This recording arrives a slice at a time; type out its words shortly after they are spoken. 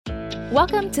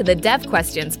Welcome to the Dev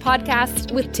Questions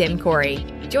podcast with Tim Corey.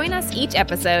 Join us each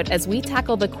episode as we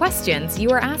tackle the questions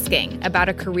you are asking about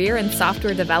a career in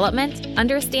software development,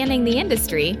 understanding the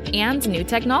industry, and new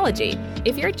technology.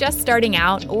 If you're just starting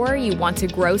out or you want to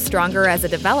grow stronger as a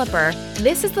developer,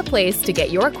 this is the place to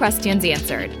get your questions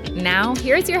answered. Now,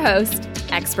 here's your host,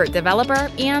 expert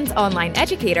developer and online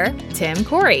educator, Tim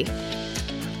Corey.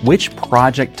 Which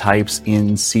project types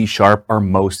in C# are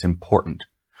most important?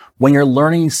 When you're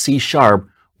learning C#,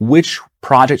 which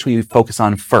projects will you focus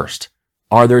on first?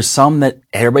 Are there some that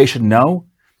everybody should know?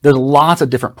 There's lots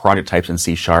of different project types in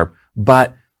C#,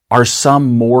 but are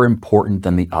some more important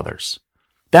than the others?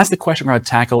 That's the question we're going to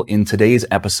tackle in today's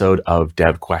episode of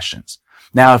Dev Questions.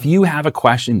 Now, if you have a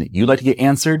question that you'd like to get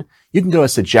answered, you can go to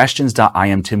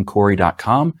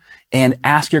suggestions.iamtimcorey.com and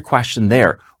ask your question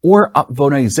there, or upvote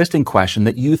an existing question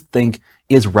that you think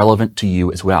is relevant to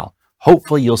you as well.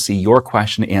 Hopefully, you'll see your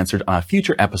question answered on a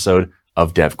future episode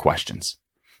of Dev Questions.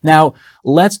 Now,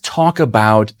 let's talk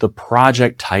about the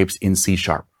project types in C#.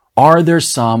 Are there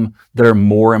some that are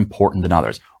more important than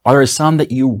others? Are there some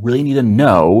that you really need to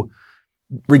know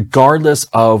regardless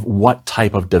of what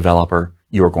type of developer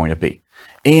you're going to be?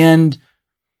 And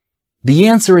the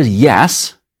answer is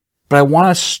yes, but I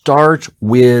want to start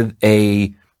with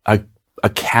a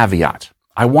caveat.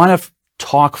 I want to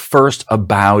talk first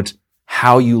about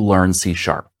how you learn C#.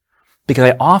 Because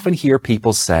I often hear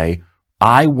people say,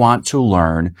 I want to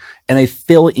learn, and they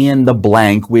fill in the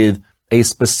blank with a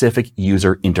specific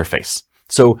user interface.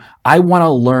 So I want to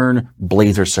learn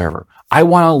Blazor Server. I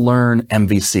want to learn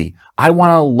MVC. I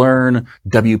want to learn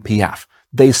WPF.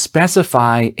 They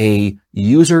specify a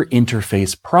user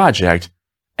interface project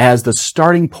as the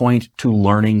starting point to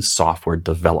learning software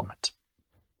development.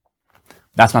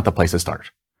 That's not the place to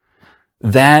start.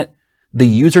 The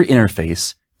user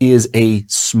interface is a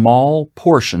small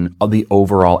portion of the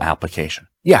overall application.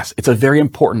 Yes, it's a very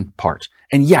important part.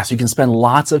 And yes, you can spend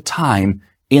lots of time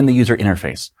in the user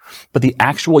interface. But the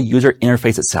actual user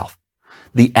interface itself,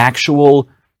 the actual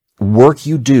work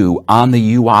you do on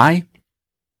the UI,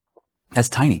 that's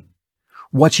tiny.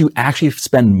 What you actually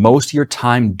spend most of your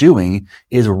time doing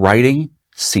is writing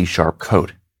C#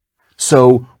 code.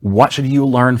 So what should you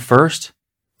learn first?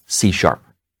 C#.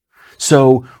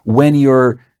 So when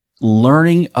you're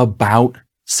learning about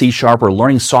C# or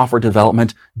learning software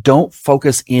development, don't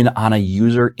focus in on a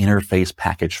user interface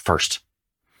package first.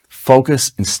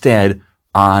 Focus instead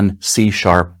on C#,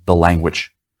 the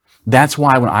language. That's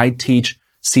why when I teach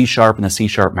C# in the C#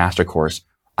 Master Course,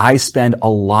 I spend a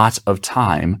lot of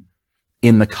time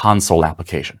in the console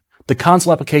application. The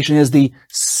console application is the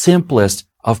simplest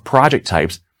of project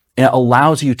types, and it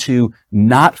allows you to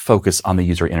not focus on the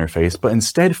user interface, but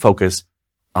instead focus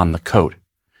on the code.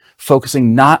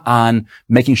 Focusing not on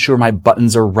making sure my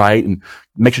buttons are right and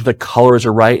make sure the colors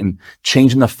are right and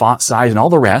changing the font size and all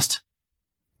the rest.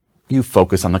 You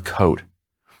focus on the code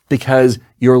because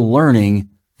you're learning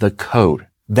the code.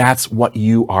 That's what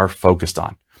you are focused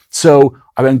on. So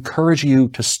I would encourage you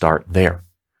to start there.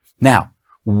 Now,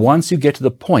 once you get to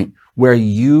the point where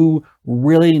you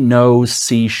really know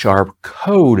C#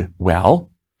 code well,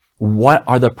 what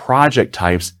are the project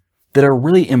types that are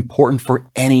really important for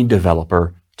any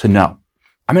developer to know?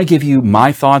 I'm going to give you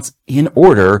my thoughts in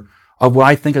order of what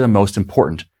I think are the most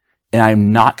important. And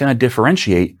I'm not going to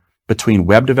differentiate between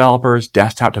web developers,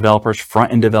 desktop developers,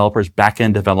 front-end developers,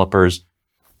 back-end developers.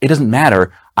 It doesn't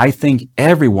matter. I think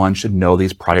everyone should know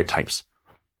these project types.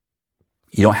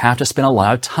 You don't have to spend a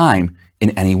lot of time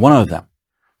in any one of them,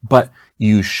 but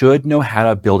you should know how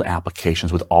to build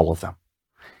applications with all of them.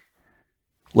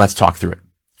 Let's talk through it.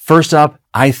 First up,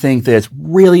 I think that it's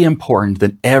really important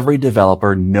that every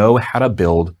developer know how to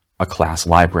build a class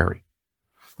library.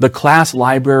 The class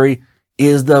library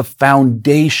is the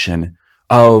foundation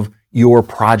of your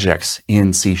projects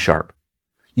in C#.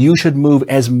 You should move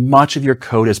as much of your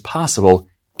code as possible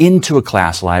into a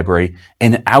class library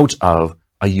and out of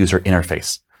a user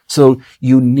interface. So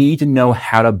you need to know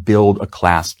how to build a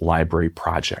class library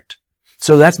project.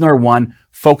 So that's number one.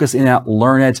 Focus in it,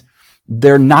 learn it.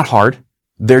 They're not hard.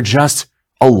 They're just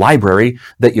a library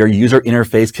that your user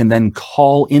interface can then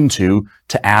call into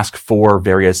to ask for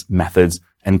various methods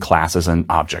and classes and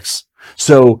objects.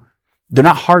 So they're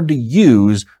not hard to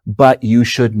use, but you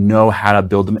should know how to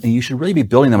build them, and you should really be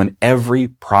building them in every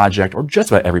project or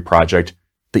just about every project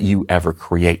that you ever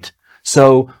create.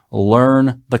 So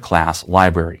learn the class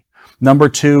library. Number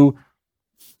two,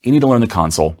 you need to learn the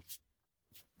console.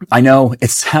 I know it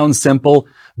sounds simple,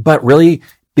 but really,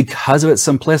 because of its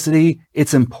simplicity,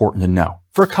 it's important to know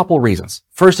for a couple of reasons.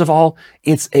 First of all,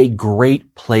 it's a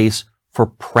great place for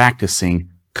practicing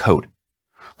code.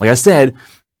 Like I said,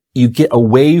 you get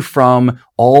away from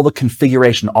all the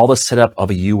configuration, all the setup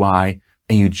of a UI,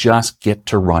 and you just get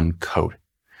to run code.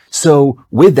 So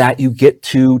with that, you get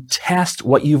to test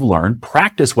what you've learned,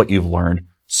 practice what you've learned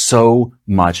so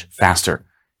much faster.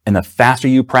 And the faster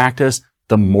you practice,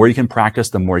 the more you can practice,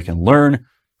 the more you can learn,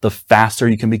 the faster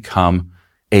you can become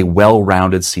a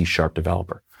well-rounded C#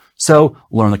 developer. So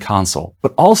learn the console.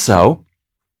 But also,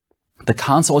 the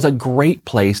console is a great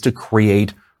place to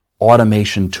create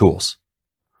automation tools.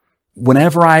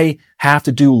 Whenever I have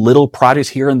to do little projects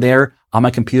here and there on my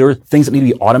computer, things that need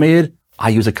to be automated, I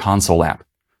use a console app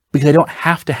because I don't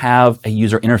have to have a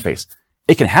user interface.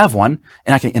 It can have one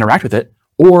and I can interact with it,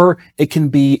 or it can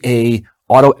be a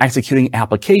auto-executing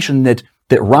application that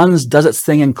runs, does its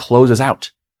thing, and closes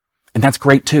out. And that's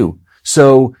great too.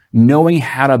 So knowing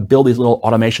how to build these little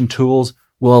automation tools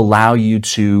will allow you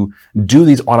to do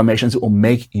these automations that will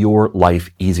make your life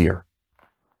easier.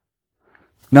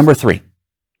 Number 3.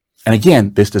 And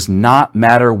again, this does not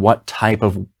matter what type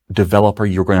of developer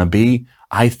you're going to be.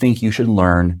 I think you should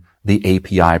learn the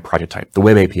API project type, the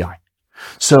Web API.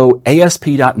 So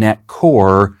ASP.NET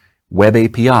Core Web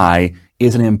API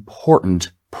is an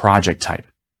important project type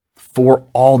for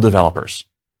all developers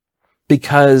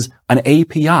because an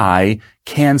API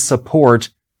can support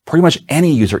pretty much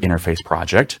any user interface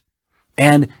project,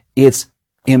 and it's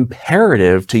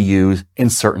imperative to use in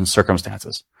certain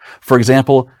circumstances. For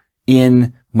example,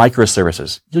 in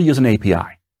microservices, you'll use an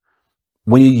API.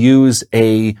 When you use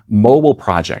a mobile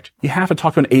project, you have to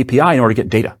talk to an API in order to get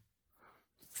data.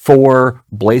 For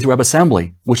Blazor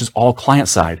WebAssembly, which is all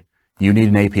client-side, you need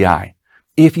an API.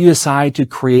 If you decide to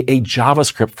create a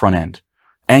JavaScript front end,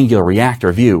 Angular, React,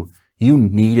 or Vue, you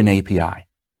need an API.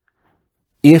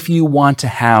 If you want to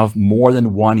have more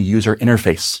than one user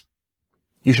interface,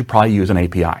 you should probably use an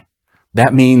API.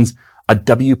 That means a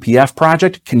WPF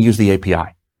project can use the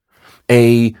API.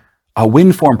 A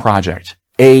WinForm project,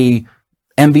 a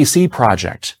MVC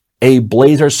project, a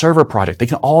Blazor server project, they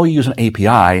can all use an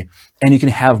API, and you can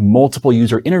have multiple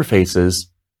user interfaces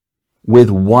with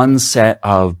one set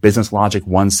of business logic,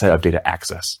 one set of data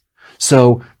access.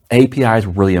 So API is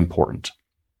really important.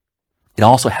 It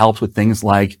also helps with things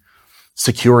like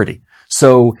security.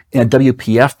 So in a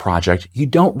WPF project, you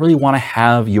don't really want to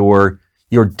have your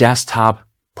desktop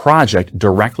project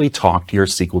directly talk to your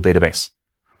SQL database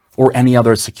or any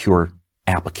other secure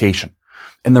application.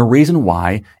 And the reason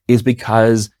why is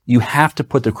because you have to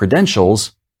put the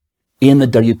credentials in the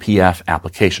WPF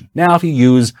application. Now, if you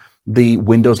use the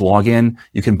Windows login,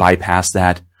 you can bypass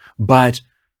that, but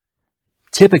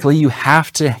typically you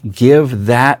have to give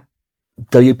that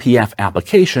WPF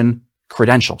application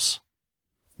credentials,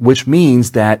 which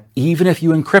means that even if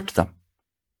you encrypt them,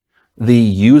 the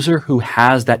user who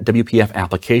has that WPF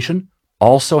application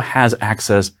also has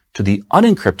access to the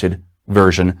unencrypted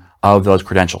version of those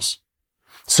credentials.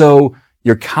 So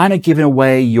you're kind of giving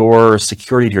away your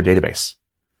security to your database.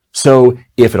 So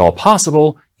if at all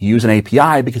possible, use an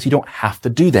API because you don't have to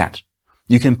do that.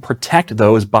 You can protect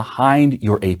those behind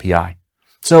your API.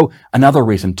 So another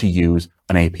reason to use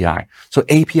an API. So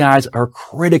APIs are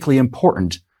critically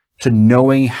important to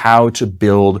knowing how to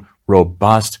build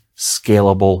robust,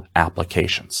 scalable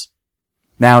applications.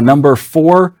 Now, number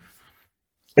 4,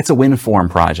 it's a WinForm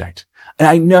project. And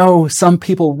I know some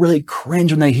people really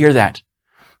cringe when they hear that,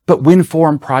 but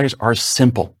WinForm projects are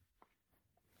simple.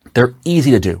 They're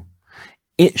easy to do.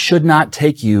 It should not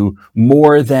take you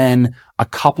more than a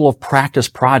couple of practice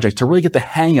projects to really get the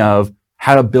hang of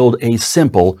how to build a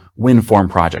simple WinForm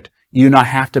project. You do not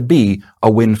have to be a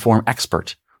WinForm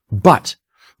expert, but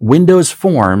Windows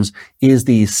Forms is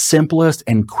the simplest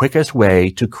and quickest way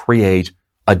to create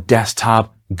a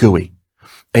desktop GUI,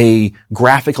 a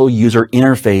graphical user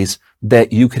interface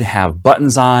that you can have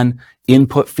buttons on,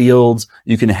 input fields,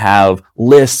 you can have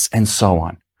lists, and so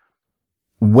on.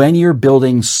 When you're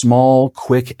building small,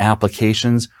 quick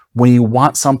applications, when you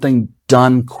want something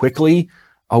done quickly,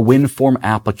 a WinForm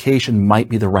application might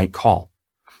be the right call.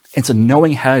 And so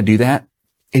knowing how to do that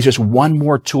is just one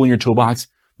more tool in your toolbox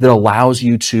that allows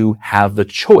you to have the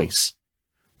choice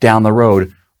down the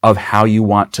road of how you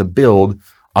want to build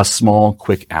a small,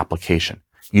 quick application.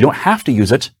 You don't have to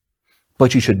use it,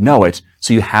 but you should know it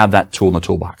so you have that tool in the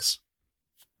toolbox.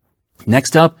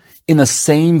 Next up, in the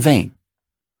same vein,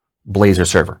 Blazor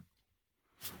Server.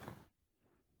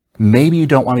 Maybe you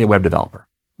don't want to be a web developer.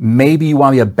 Maybe you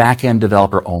want to be a back-end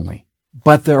developer only.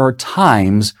 But there are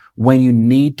times when you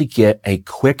need to get a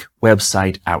quick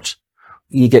website out.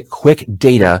 You get quick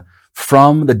data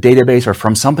from the database or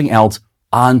from something else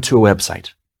onto a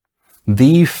website.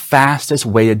 The fastest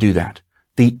way to do that,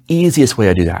 the easiest way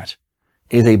to do that,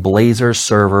 is a Blazor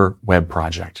Server web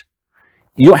project.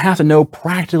 You don't have to know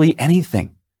practically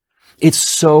anything. It's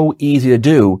so easy to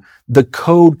do. The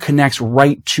code connects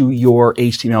right to your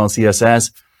HTML and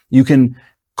CSS. You can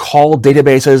call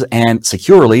databases and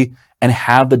securely and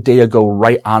have the data go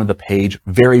right onto the page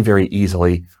very, very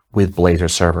easily with Blazor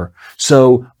Server.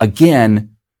 So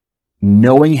again,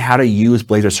 knowing how to use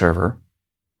Blazor Server,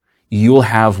 you'll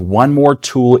have one more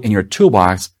tool in your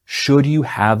toolbox should you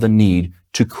have the need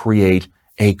to create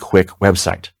a quick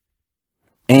website.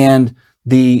 And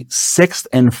the sixth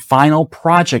and final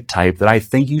project type that I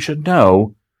think you should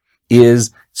know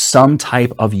is some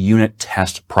type of unit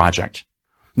test project.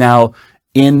 Now,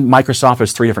 in Microsoft,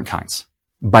 there's three different kinds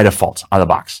by default out of the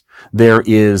box. There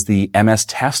is the MS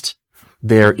Test,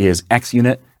 there is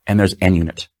XUnit, and there's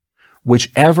NUnit.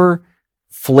 Whichever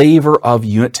flavor of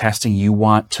unit testing you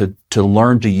want to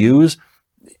learn to use,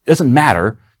 it doesn't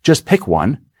matter. Just pick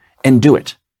one and do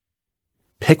it.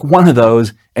 Pick one of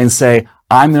those and say,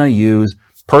 I'm going to use,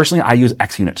 personally, I use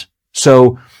XUnit.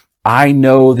 So I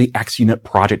know the XUnit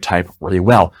project type really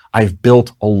well. I've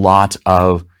built a lot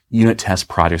of unit test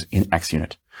projects in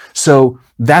XUnit. So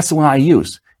that's the one I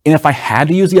use. And if I had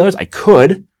to use the others, I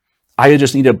could. I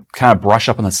just need to kind of brush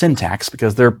up on the syntax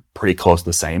because they're pretty close to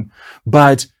the same.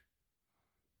 But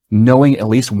knowing at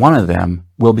least one of them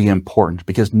will be important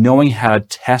because knowing how to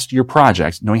test your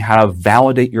projects, knowing how to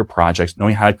validate your projects,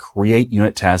 knowing how to create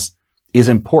unit tests is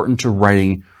important to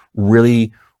writing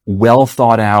really well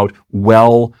thought out,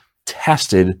 well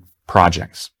tested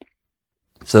projects.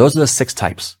 So those are the 6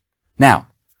 types. Now,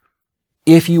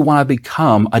 if you want to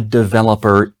become a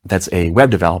developer that's a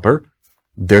web developer,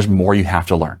 there's more you have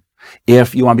to learn.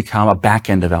 If you want to become a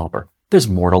back-end developer, there's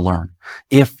more to learn.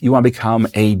 If you want to become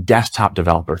a desktop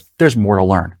developer, there's more to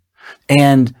learn.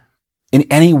 And in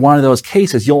any one of those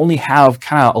cases, you'll only have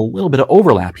kind of a little bit of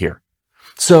overlap here.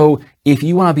 So if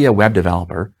you want to be a web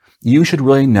developer, you should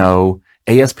really know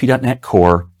ASP.NET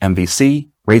Core, MVC,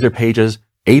 Razor Pages,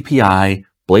 API,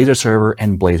 Blazor Server,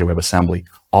 and Blazor WebAssembly,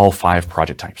 all 5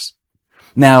 project types.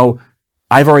 Now,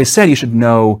 I've already said you should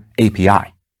know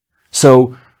API.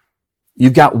 So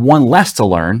you've got 1 less to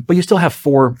learn, but you still have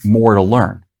 4 more to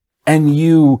learn. And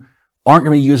you aren't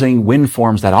going to be using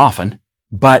WinForms that often,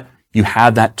 but you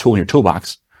have that tool in your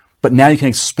toolbox. But now you can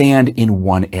expand in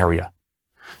one area.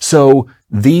 So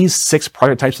these 6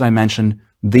 project types that I mentioned,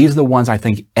 these are the ones I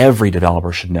think every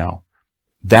developer should know.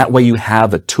 That way you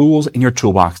have the tools in your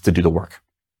toolbox to do the work.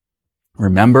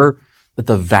 Remember that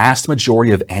the vast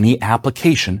majority of any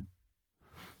application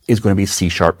is going to be C#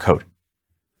 code.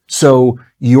 So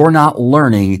you're not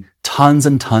learning tons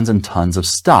and tons and tons of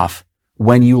stuff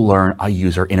when you learn a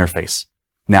user interface.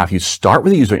 Now, if you start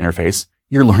with a user interface,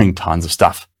 you're learning tons of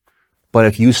stuff. But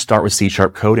if you start with C#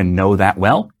 code and know that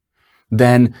well,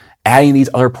 then adding these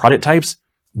other project types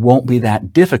won't be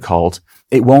that difficult.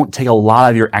 It won't take a lot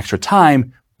of your extra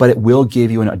time, but it will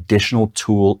give you an additional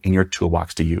tool in your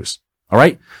toolbox to use. All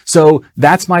right. So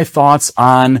that's my thoughts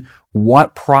on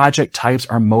what project types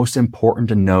are most important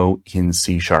to know in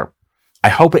C#. I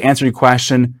hope it answered your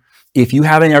question. If you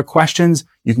have any other questions,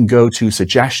 you can go to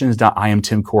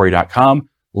suggestions.iamtimcorey.com.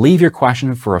 Leave your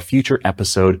question for a future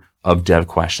episode of Dev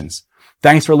Questions.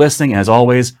 Thanks for listening. And as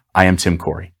always, I am Tim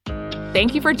Corey.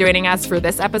 Thank you for joining us for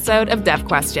this episode of Dev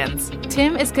Questions.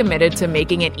 Tim is committed to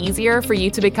making it easier for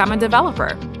you to become a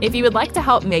developer. If you would like to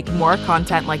help make more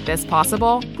content like this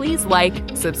possible, please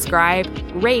like, subscribe,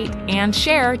 rate, and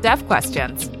share Dev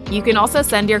Questions. You can also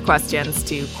send your questions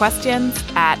to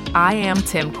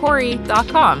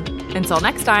questions@iamtimcorey.com. Until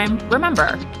next time,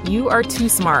 remember, you are too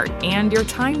smart and your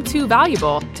time too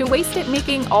valuable to waste it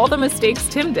making all the mistakes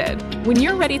Tim did. When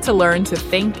you're ready to learn to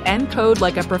think and code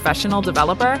like a professional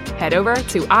developer, head over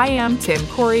to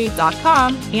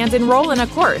iamtimcorey.com and enroll in a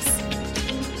course.